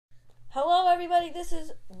everybody? This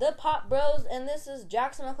is the Pop Bros, and this is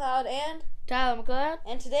Jackson McLeod and Tyler McLeod.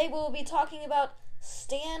 And today we will be talking about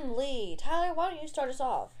Stan Lee. Tyler, why don't you start us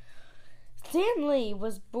off? Stan Lee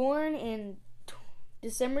was born in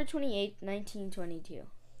December 28, 1922.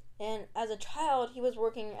 And as a child, he was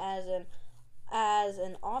working as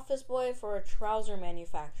an office boy for a trouser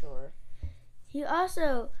manufacturer. He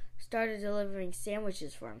also started delivering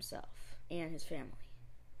sandwiches for himself and his family.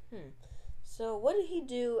 So what did he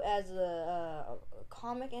do as a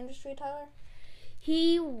comic industry, Tyler?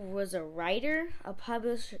 He was a writer, a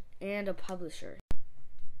publisher.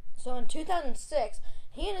 So in 2006,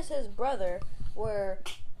 he and his brother were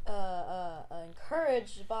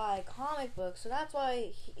encouraged by comic books, so that's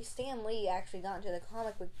why Stan Lee actually got into the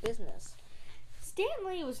comic book business. Stan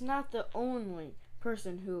Lee was not the only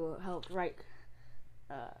person who helped write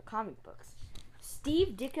comic books.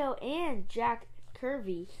 Steve Ditko and Jack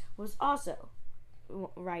Kirby was also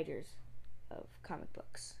writers of comic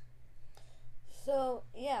books. So,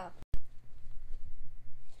 yeah.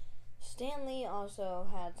 Stan Lee also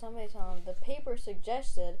had somebody tell him the paper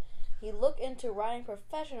suggested he look into writing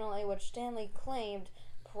professionally, which Stan Lee claimed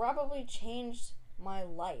probably changed my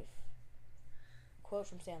life. Quote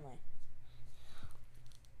from Stan Lee.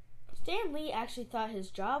 Stan Lee actually thought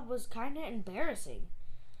his job was kind of embarrassing.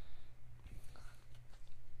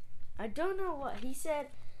 I don't know what. He said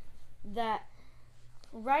that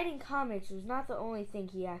writing comics was not the only thing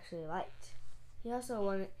he actually liked. He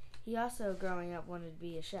also growing up wanted to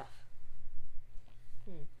be a chef.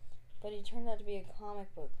 But he turned out to be a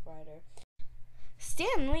comic book writer.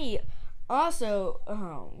 Stan Lee also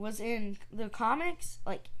was in the comics.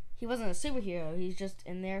 Like, he wasn't a superhero. He's just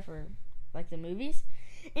in there for, like, the movies.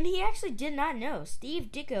 And he actually did not know. Steve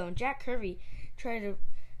Ditko and Jack Kirby tried to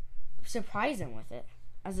surprise him with it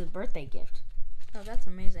as a birthday gift. Oh, that's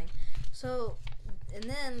amazing. So, and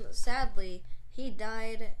then, sadly, he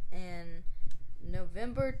died in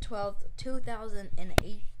November 12th,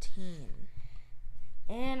 2018.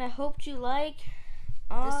 And I hope you like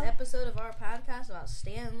this episode of our podcast about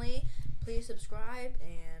Stan Lee. Please subscribe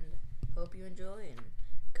and hope you enjoy and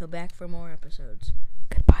go back for more episodes.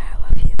 Goodbye, I love you.